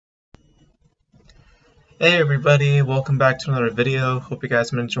Hey everybody, welcome back to another video. Hope you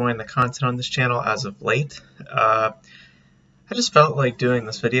guys have been enjoying the content on this channel as of late. I just felt like doing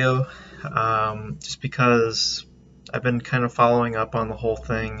this video just because I've been kind of following up on the whole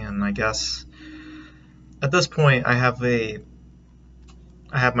thing, and I guess at this point I have my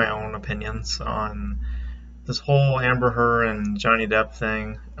own opinions on this whole Amber Heard and Johnny Depp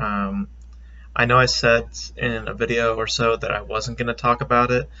thing. I know I said in a video or so that I wasn't going to talk about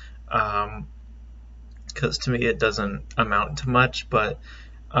it. Because to me it doesn't amount to much, but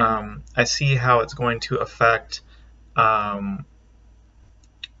I see how it's going to affect one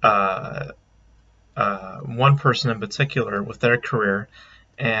person in particular with their career,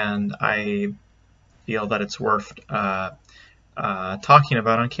 and I feel that it's worth talking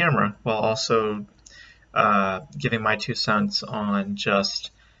about on camera, while also giving my 2 cents on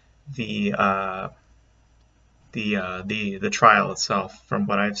just the trial itself from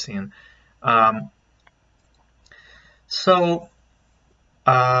what I've seen. So,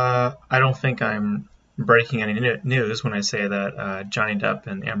 I don't think I'm breaking any news when I say that Johnny Depp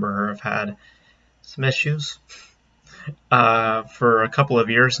and Amber Heard have had some issues for a couple of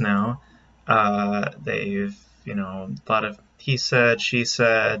years now. They've, a lot of he said, she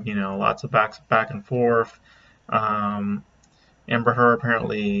said, lots of back and forth. Amber Heard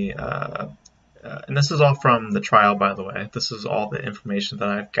apparently, and this is all from the trial, by the way. This is all the information that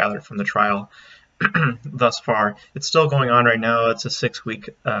I've gathered from the trial thus far. It's still going on right now. It's a 6-week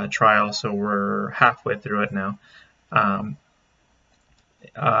trial, so we're halfway through it now.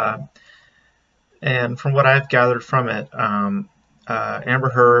 And from what I've gathered from it, Amber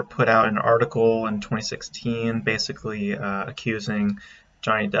Heard put out an article in 2016 basically accusing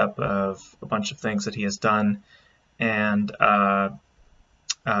Johnny Depp of a bunch of things that he has done, and from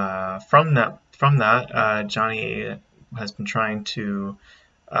that, Johnny has been trying to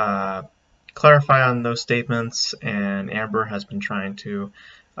clarify on those statements, and Amber has been trying to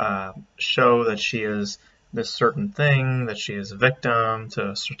show that she is this certain thing, that she is a victim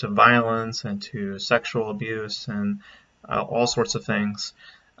to violence and to sexual abuse and all sorts of things.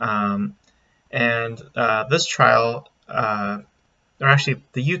 This trial, or actually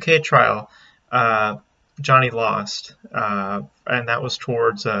the UK trial, Johnny lost, and that was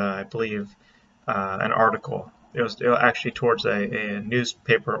towards, I believe, an article. It was actually towards a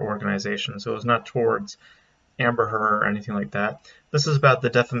newspaper organization, so it was not towards Amber Heard or anything like that. This is about the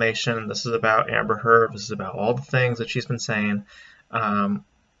defamation. This is about Amber Heard. This is about all the things that she's been saying.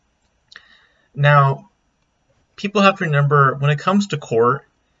 Now, people have to remember, when it comes to court,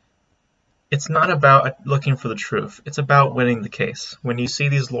 it's not about looking for the truth. It's about winning the case. When you see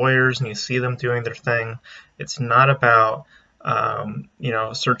these lawyers and you see them doing their thing, it's not about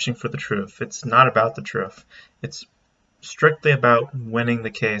searching for the truth. It's not about the truth. It's strictly about winning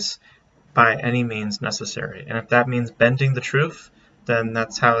the case by any means necessary. And if that means bending the truth, then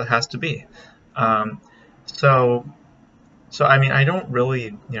that's how it has to be. So I mean, I don't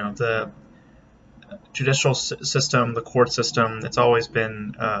really, the judicial system, the court system, it's always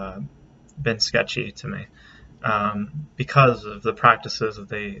been sketchy to me, because of the practices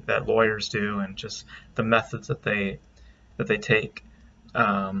that lawyers do, and just the methods that they take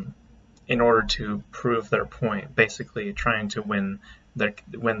in order to prove their point, basically trying to win the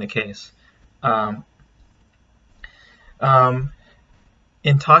case.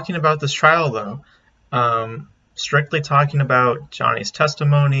 In talking about this trial, though, strictly talking about Johnny's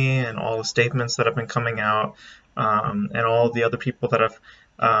testimony and all the statements that have been coming out, and all the other people that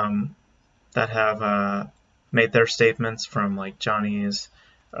have made their statements, from like Johnny's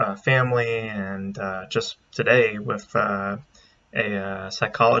family, and just today with a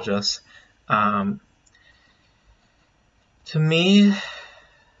psychologist. To me,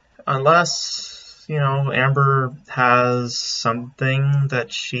 unless Amber has something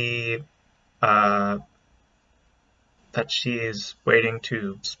that she's waiting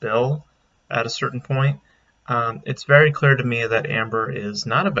to spill at a certain point, it's very clear to me that Amber is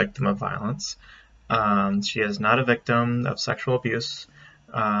not a victim of violence. She is not a victim of sexual abuse.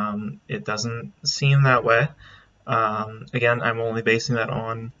 It doesn't seem that way. Again, I'm only basing that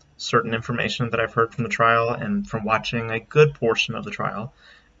on certain information that I've heard from the trial, and from watching a good portion of the trial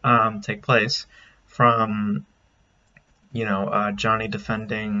take place, from Johnny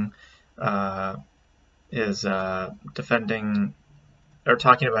defending or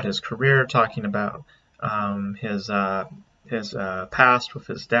talking about his career, talking about his past with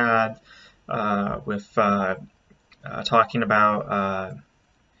his dad, talking about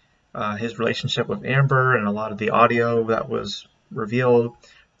his relationship with Amber, and a lot of the audio that was revealed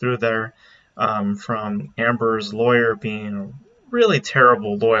through there, from Amber's lawyer being a really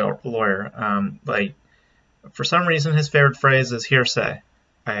terrible lawyer. Like, For some reason, his favorite phrase is hearsay.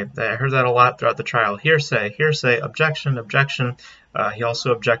 I heard that a lot throughout the trial. Hearsay, hearsay, objection, objection. He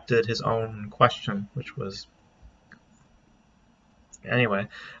also objected his own question, which was... Anyway,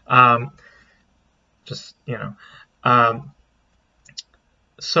 just, you know.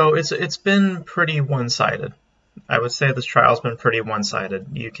 So it's been pretty one-sided. I would say this trial's been pretty one-sided.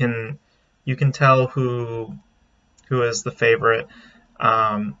 You can tell who is the favorite,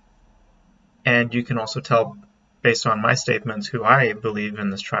 and you can also tell, based on my statements, who I believe in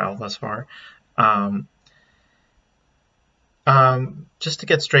this trial thus far. Just to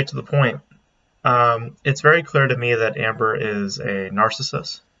get straight to the point, it's very clear to me that Amber is a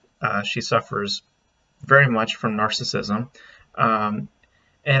narcissist. She suffers very much from narcissism.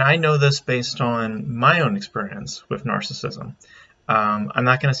 And I know this based on my own experience with narcissism. I'm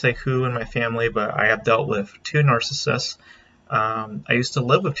not going to say who in my family, but I have dealt with 2 narcissists. I used to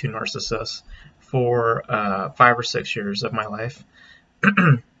live with 2 narcissists for 5 or 6 years of my life.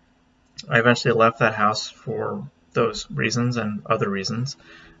 I eventually left that house for those reasons and other reasons.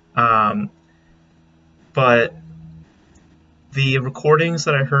 But the recordings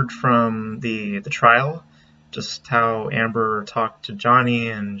that I heard from the trial, just how Amber talked to Johnny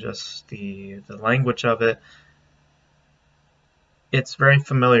and just the language of it, it's very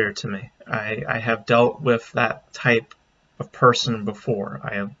familiar to me. I have dealt with that type of person before.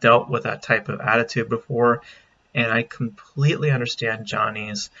 I have dealt with that type of attitude before, and I completely understand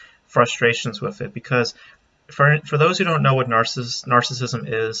Johnny's frustrations with it, because for those who don't know what narcissism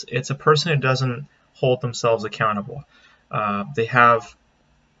is, it's a person who doesn't hold themselves accountable. They have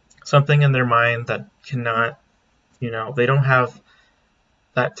something in their mind that cannot, they don't have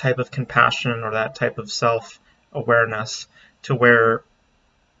that type of compassion or that type of self-awareness to where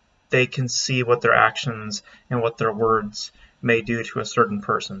they can see what their actions and what their words may do to a certain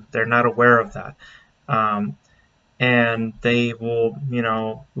person. They're not aware of that. And they will,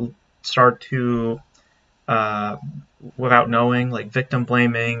 start to, without knowing, like victim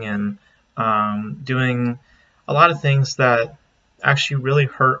blaming and doing a lot of things that actually really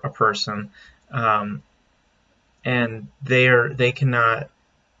hurt a person. And they cannot,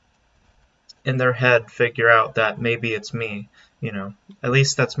 in their head, figure out that maybe it's me. At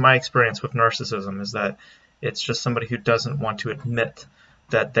least that's my experience with narcissism, is that it's just somebody who doesn't want to admit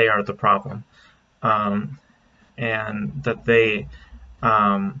that they are the problem, and that they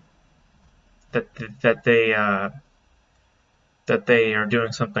that they are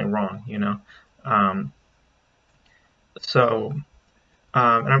doing something wrong.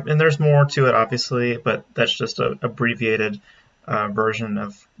 And there's more to it, obviously, but that's just an abbreviated version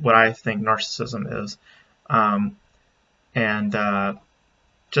of what I think narcissism is.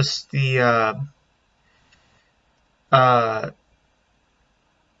 Just the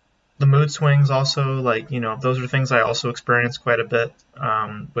mood swings also, those are things I also experienced quite a bit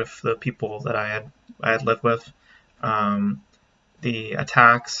with the people that I had lived with. The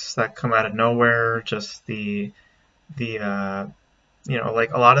attacks that come out of nowhere, just a lot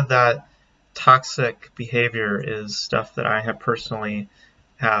of that toxic behavior is stuff that I have personally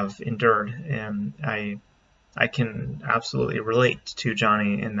endured, and I can absolutely relate to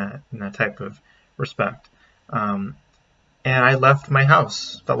Johnny in that type of respect. And I left my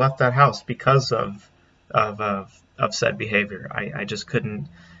house. I left that house because of said behavior. I just couldn't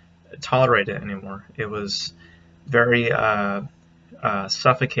tolerate it anymore. It was very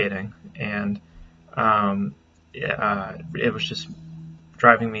suffocating, and it was just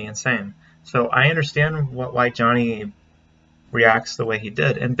driving me insane. So I understand why Johnny reacts the way he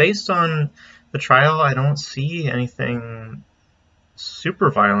did. And based on the trial, I don't see anything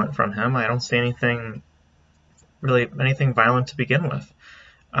super violent from him. I don't see anything violent to begin with.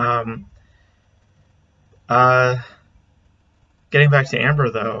 Getting back to Amber,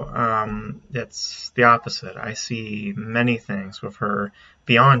 though, it's the opposite. I see many things with her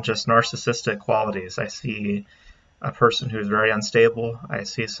beyond just narcissistic qualities. I see a person who's very unstable. I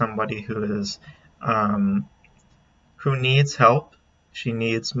see somebody who is who needs help. She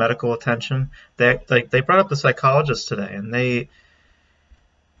needs medical attention. They brought up the psychologist today, and they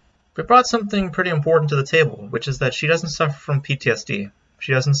brought something pretty important to the table, which is that she doesn't suffer from PTSD.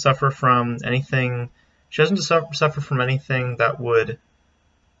 She doesn't suffer from anything. She doesn't suffer from anything that would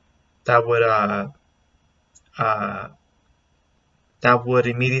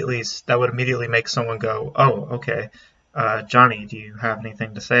immediately make someone go, oh, okay, Johnny, do you have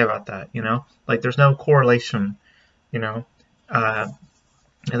anything to say about that? There's no correlation. At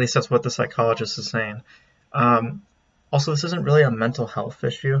least that's what the psychologist is saying. Also, this isn't really a mental health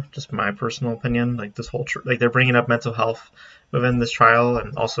issue, just my personal opinion. This whole they're bringing up mental health within this trial,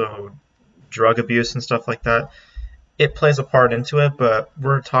 and also drug abuse and stuff like that, it plays a part into it, but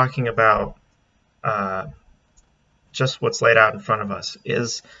we're talking about just what's laid out in front of us.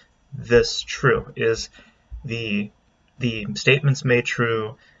 Is this true? Is the statements made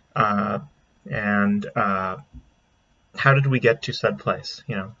true? And how did we get to said place?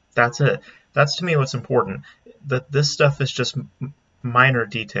 That's it. That's to me what's important. This stuff is just minor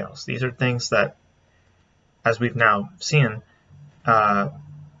details. These are things that, as we've now seen,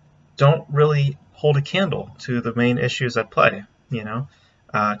 don't really hold a candle to the main issues at play.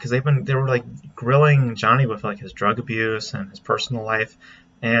 Because they were like grilling Johnny with like his drug abuse and his personal life,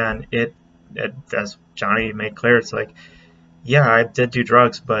 and it as Johnny made clear, it's like, yeah, I did do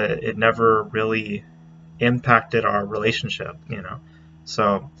drugs, but it never really impacted our relationship.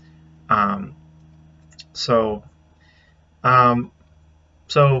 So I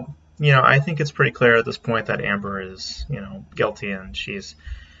think it's pretty clear at this point that Amber is guilty, and she's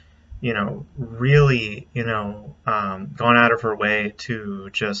really gone out of her way to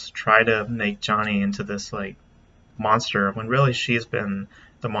just try to make Johnny into this like monster, when really she's been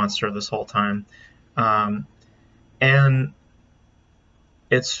the monster this whole time. And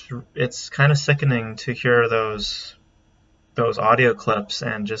it's kind of sickening to hear those audio clips,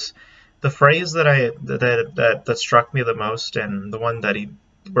 and just the phrase that struck me the most, and the one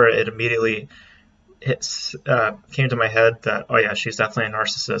where it immediately came to my head that, oh yeah, she's definitely a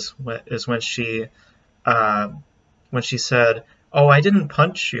narcissist, is when she said, oh, I didn't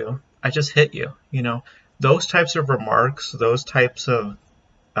punch you, I just hit you. Those types of remarks, those types of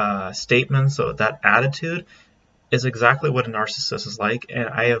statements, so that attitude is exactly what a narcissist is like. And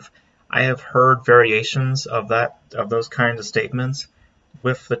I have heard variations of those kinds of statements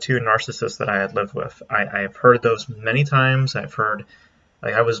with the two narcissists that I had lived with. I have heard those many times. I've heard,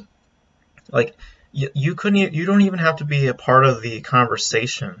 like, I was like, you don't even have to be a part of the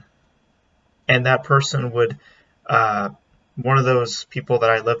conversation, and that person would, one of those people that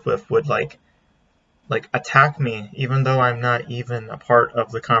I lived with would like attack me even though I'm not even a part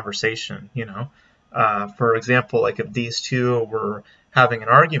of the conversation. For example, like if these two were having an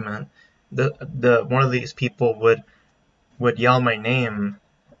argument, the one of these people would yell my name,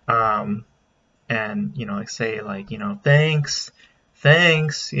 and like say like thanks,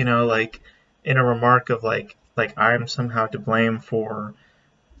 like in a remark of like I'm somehow to blame for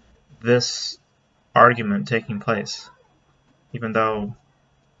this argument taking place, even though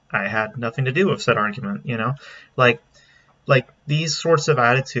I had nothing to do with said argument. Like these sorts of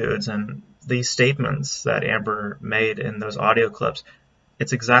attitudes and these statements that Amber made in those audio clips,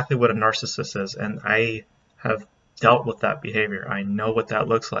 it's exactly what a narcissist is, and I have dealt with that behavior. I know what that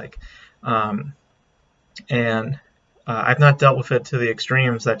looks like, and I've not dealt with it to the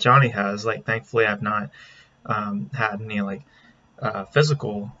extremes that Johnny has. Like, thankfully, I've not had any like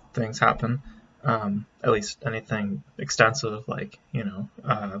physical things happen, at least anything extensive like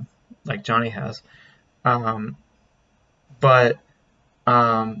like Johnny has. But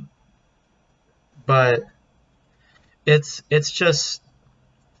it's just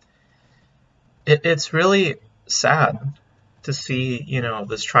it's really sad to see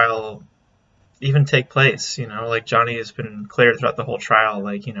this trial even take place. Like Johnny has been clear throughout the whole trial,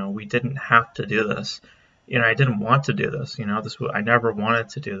 like we didn't have to do this. I didn't want to do this. I never wanted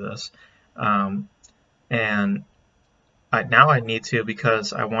to do this, and now I need to,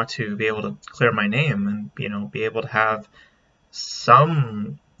 because I want to be able to clear my name and be able to have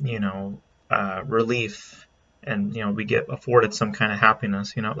some relief, and we get afforded some kind of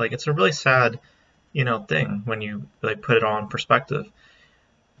happiness. Like it's a really sad thing when you like put it all in perspective.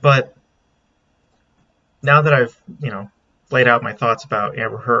 But now that I've laid out my thoughts about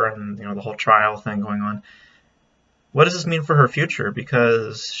Amber Heard and the whole trial thing going on, what does this mean for her future?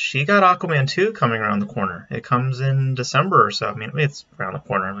 Because she got Aquaman 2 coming around the corner. It comes in December or so. I mean, it's around the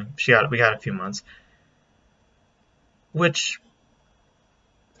corner. I mean, we got a few months, which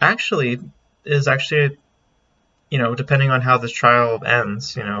actually is depending on how this trial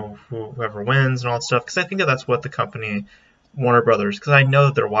ends, whoever wins and all that stuff. Because I think that's what the company Warner Brothers, because I know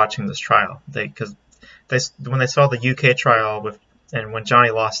that they're watching this trial. Because when they saw the UK trial and when Johnny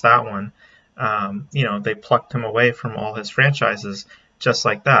lost that one, they plucked him away from all his franchises just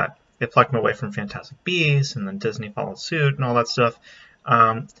like that. They plucked him away from Fantastic Beasts, and then Disney followed suit and all that stuff.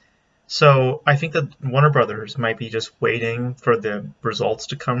 So I think that Warner Brothers might be just waiting for the results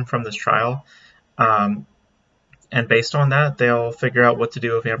to come from this trial. And based on that, they'll figure out what to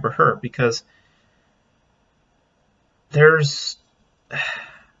do with Amber Heard, because there's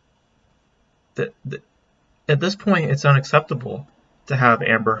at this point, it's unacceptable to have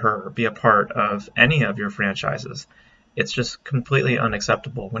Amber Heard be a part of any of your franchises. It's just completely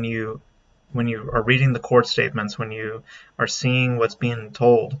unacceptable. When you are reading the court statements, when you are seeing what's being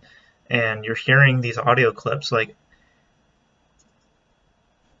told, and you're hearing these audio clips, like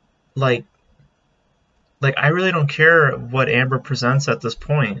I really don't care what Amber presents at this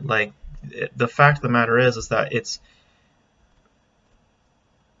point. Like, the fact of the matter is that it's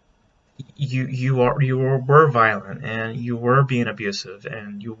you were violent, and you were being abusive,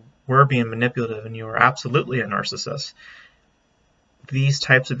 and you were being manipulative, and you were absolutely a narcissist. These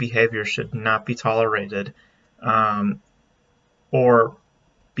types of behaviors should not be tolerated, or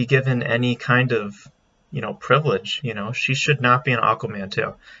be given any kind of privilege. She should not be an Aquaman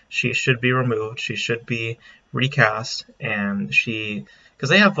 2. She should be removed. She should be recast, and because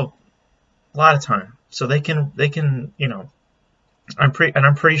they have a lot of time, so they can I'm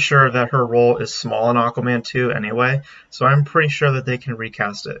pretty sure that her role is small in Aquaman 2 anyway, so I'm pretty sure that they can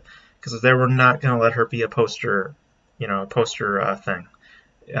recast it, because they were not going to let her be a poster thing.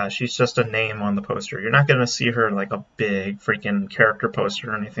 She's just a name on the poster. You're not going to see her like a big freaking character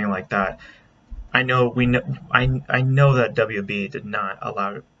poster or anything like that. I know that WB did not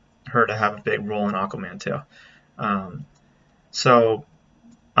allow her to have a big role in Aquaman 2.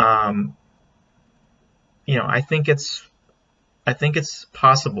 I think it's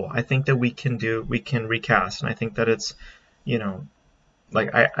possible. I think that we can recast, and I think that it's,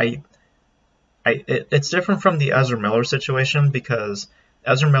 it's different from the Ezra Miller situation, because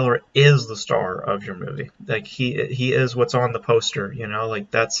Ezra Miller is the star of your movie. Like, he is what's on the poster,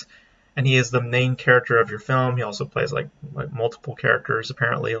 and he is the main character of your film. He also plays like multiple characters,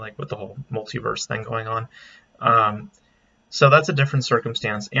 apparently, like with the whole multiverse thing going on. So that's a different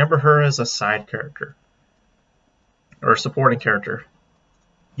circumstance. Amber Heard is a side character, or a supporting character.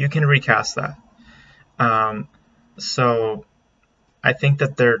 You can recast that. So I think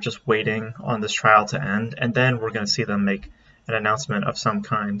that they're just waiting on this trial to end, and then we're going to see them make an announcement of some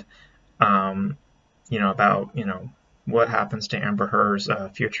kind, about what happens to Amber Heard's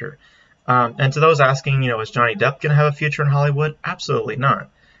future. And to those asking, is Johnny Depp going to have a future in Hollywood? Absolutely not.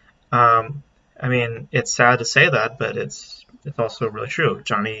 I mean, it's sad to say that, but it's also really true.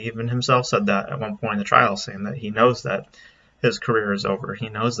 Johnny even himself said that at one point in the trial, saying that he knows that his career is over. He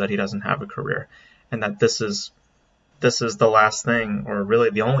knows that he doesn't have a career, and that this is the last thing, or really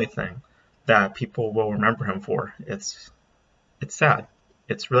the only thing, that people will remember him for. It's sad.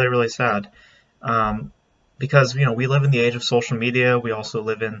 It's really, really sad. Because we live in the age of social media. We also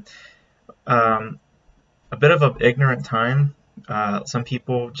live in a bit of an ignorant time. Some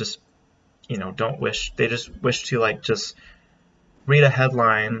people just don't wish. They just wish to just read a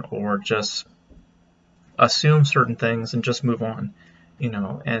headline, or just assume certain things and just move on,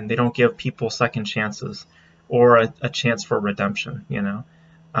 and they don't give people second chances, or a chance for redemption, and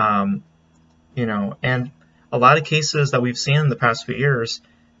a lot of cases that we've seen in the past few years,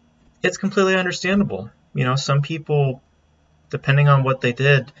 it's completely understandable. Some people, depending on what they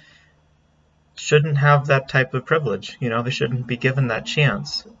did, shouldn't have that type of privilege. They shouldn't be given that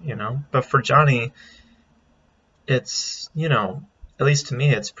chance, But for Johnny, it's, at least to me,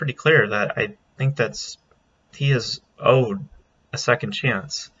 it's pretty clear that I think he is owed a second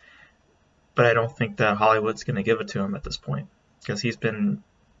chance. But I don't think that Hollywood's going to give it to him at this point, because he's been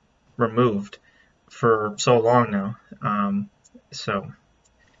removed for so long now.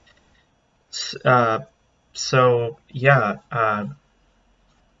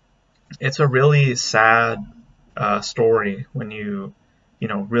 It's a really sad story when you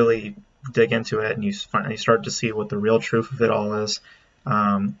really dig into it, and you finally start to see what the real truth of it all is.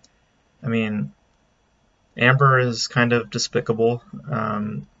 I mean, Amber is kind of despicable.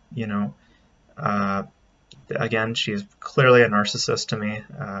 Again, she's clearly a narcissist to me.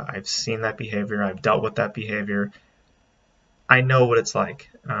 I've seen that behavior. I've dealt with that behavior. I know what it's like.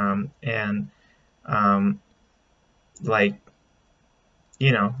 I've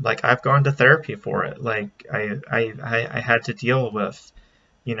gone to therapy for it. I had to deal with,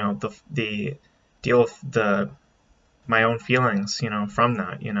 my own feelings, from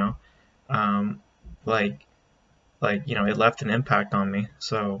that, it left an impact on me.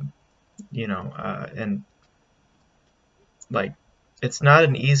 So, it's not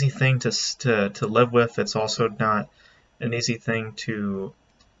an easy thing to live with. It's also not an easy thing to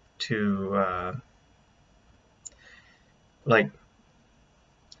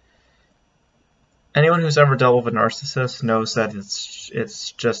anyone who's ever dealt with a narcissist knows that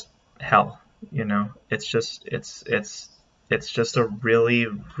it's just hell. It's just a really,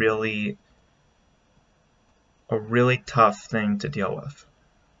 really tough thing to deal with,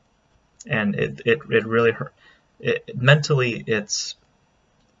 and it really hurt. Mentally, it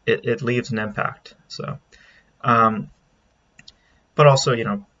leaves an impact. So, but also,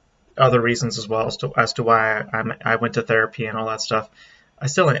 other reasons as well as to why I went to therapy and all that stuff. I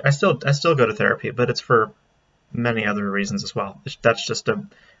still go to therapy, but it's for many other reasons as well. That's just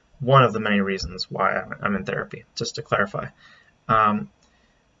one of the many reasons why I'm in therapy, just to clarify. Um,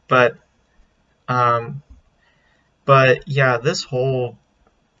 but um, but yeah, this whole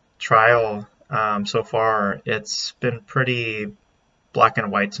trial so far, it's been pretty black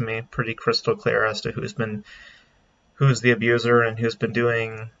and white to me, pretty crystal clear as to who's the abuser and who's been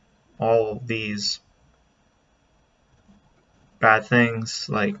doing all these bad things.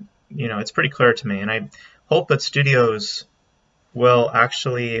 Like, it's pretty clear to me, and I hope that studios will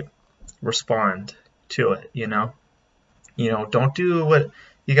actually respond to it. Don't do what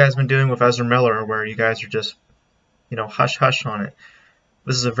you guys have been doing with Ezra Miller, where you guys are just hush hush on it.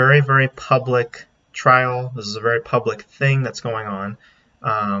 This is a very, very public trial. This is a very public thing that's going on.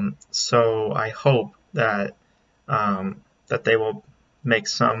 So I hope that that they will make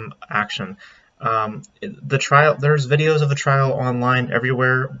some action. The trial, there's videos of the trial online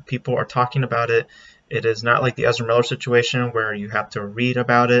everywhere. People are talking about it. It is not like the Ezra Miller situation where you have to read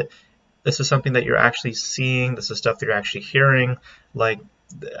about it. This is something that you're actually seeing. This is stuff that you're actually hearing. Like,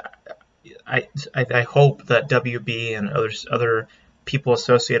 I hope that WB and other people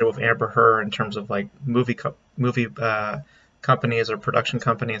associated with Amber Heard in terms of like movie companies or production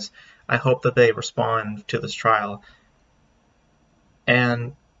companies, I hope that they respond to this trial.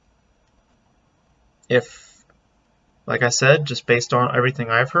 And if, like I said, just based on everything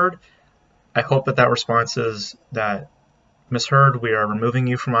I've heard, I hope that response is that, Ms. Heard, we are removing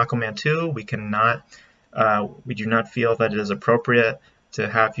you from Aquaman 2. We do not feel that it is appropriate to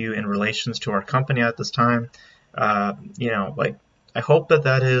have you in relations to our company at this time. I hope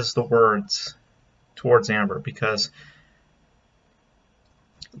that is the words towards Amber, because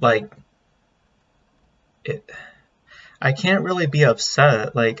I can't really be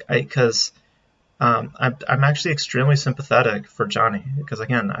upset, because I'm actually extremely sympathetic for Johnny, because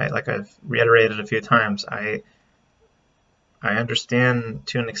again, I've reiterated a few times, I understand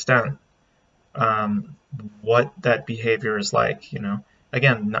to an extent what that behavior is like.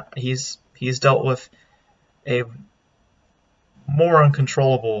 Again, he's dealt with a more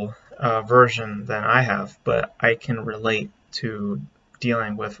uncontrollable version than I have, but I can relate to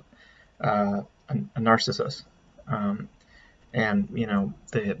dealing with a narcissist, and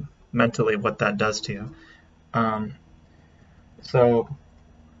mentally what that does to you.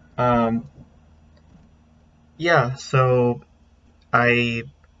 Yeah, so I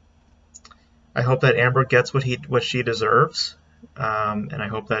hope that Amber gets what she deserves, and I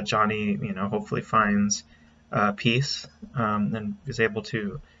hope that Johnny, hopefully finds peace, and is able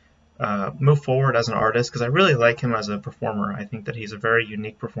to move forward as an artist, because I really like him as a performer. I think that he's a very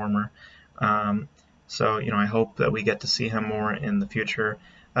unique performer. So I hope that we get to see him more in the future.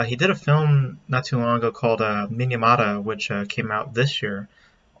 He did a film not too long ago called Minamata, which came out this year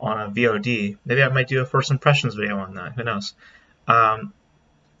on a VOD. Maybe I might do a first impressions video on that. Who knows?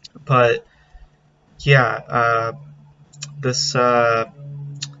 But yeah, this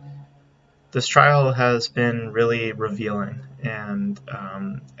trial has been really revealing, and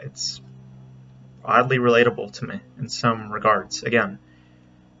it's oddly relatable to me in some regards. Again,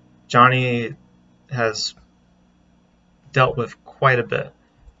 Johnny has dealt with quite a bit,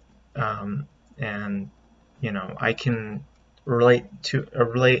 and I can relate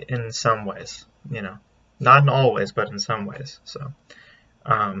in some ways. Not in all ways, but in some ways. So,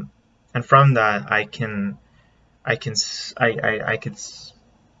 and from that, I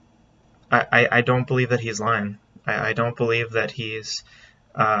don't believe that he's lying. I don't believe that he's,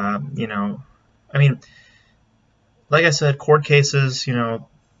 I mean, like I said, court cases,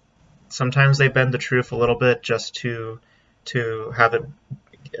 sometimes they bend the truth a little bit just to have it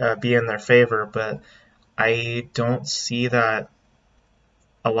be in their favor, but I don't see that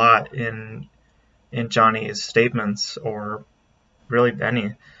a lot in Johnny's statements, or really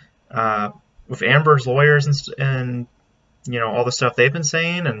any. With Amber's lawyers and all the stuff they've been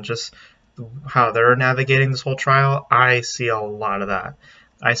saying, and just how they're navigating this whole trial, I see a lot of that.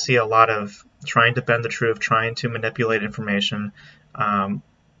 I see a lot of trying to bend the truth, trying to manipulate information.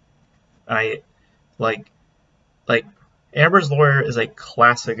 I like Amber's lawyer is a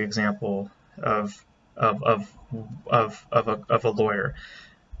classic example of a lawyer.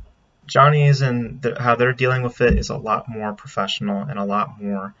 Johnny's and how they're dealing with it is a lot more professional and a lot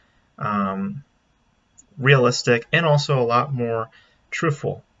more realistic, and also a lot more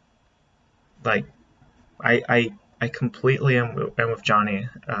truthful. Like, I completely am with Johnny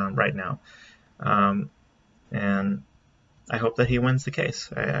right now, and I hope that he wins the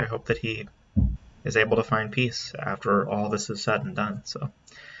case. I hope that he is able to find peace after all this is said and done. So,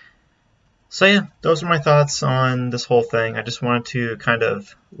 So yeah, those are my thoughts on this whole thing. I just wanted to kind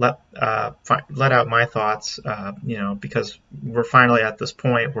of let out my thoughts, because we're finally at this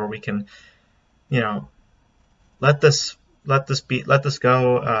point where we can, let this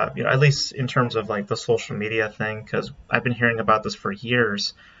go. At least in terms of like the social media thing, because I've been hearing about this for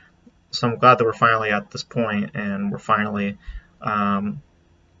years. So I'm glad that we're finally at this point, and we're finally,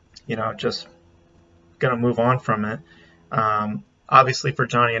 just gonna move on from it. Obviously, for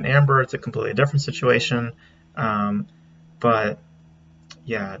Johnny and Amber, it's a completely different situation. But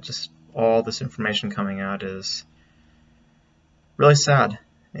yeah, just all this information coming out is really sad.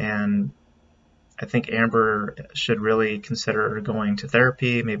 And I think Amber should really consider going to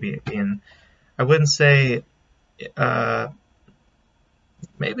therapy, maybe I wouldn't say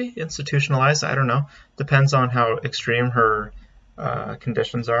maybe institutionalized, I don't know. Depends on how extreme her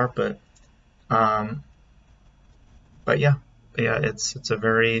conditions are, but yeah, it's a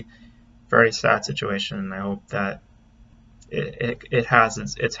very, very sad situation, and I hope that it has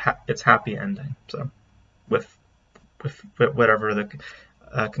its happy ending. So with whatever the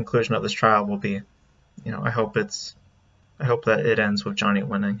conclusion of this trial will be, I hope that it ends with Johnny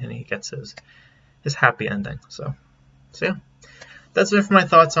winning and he gets his happy ending. So yeah, that's it for my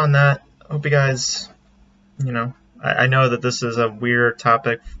thoughts on that. Hope you guys, I know that this is a weird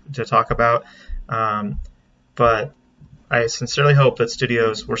topic to talk about, but I sincerely hope that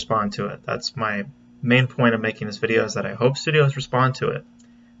studios respond to it. That's my main point of making this video, is that I hope studios respond to it.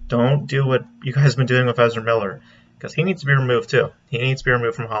 Don't do what you guys have been doing with Ezra Miller, because he needs to be removed too. He needs to be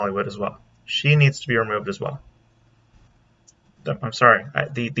removed from Hollywood as well. She needs to be removed as well. I'm sorry.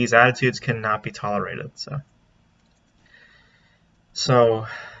 These attitudes cannot be tolerated. So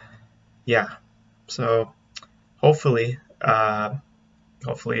yeah. So hopefully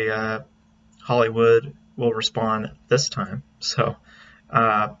Hollywood will respond this time. So,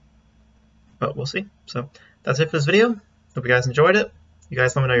 but we'll see. So that's it for this video. Hope you guys enjoyed it. You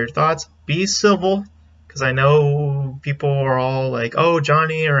guys let me know your thoughts. Be civil, because I know people are all like, oh,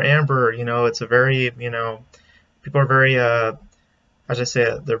 Johnny or Amber, it's a very, people are very, as I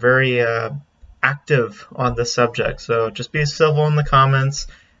say, they're very active on this subject. So just be civil in the comments.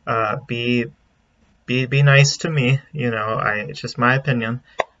 Be nice to me. It's just my opinion.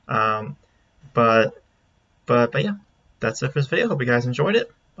 But yeah, that's it for this video. Hope you guys enjoyed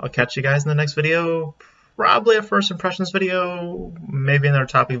it. I'll catch you guys in the next video. Probably a first impressions video, maybe another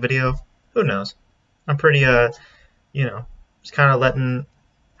topic video. Who knows? I'm pretty, just kind of letting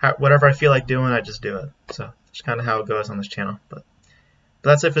whatever I feel like doing, I just do it. So that's kind of how it goes on this channel. But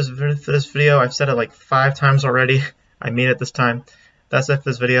that's it for this video. I've said it like 5 times already. I mean it this time. That's it for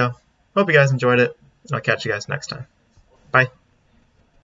this video. Hope you guys enjoyed it. I'll catch you guys next time. Bye.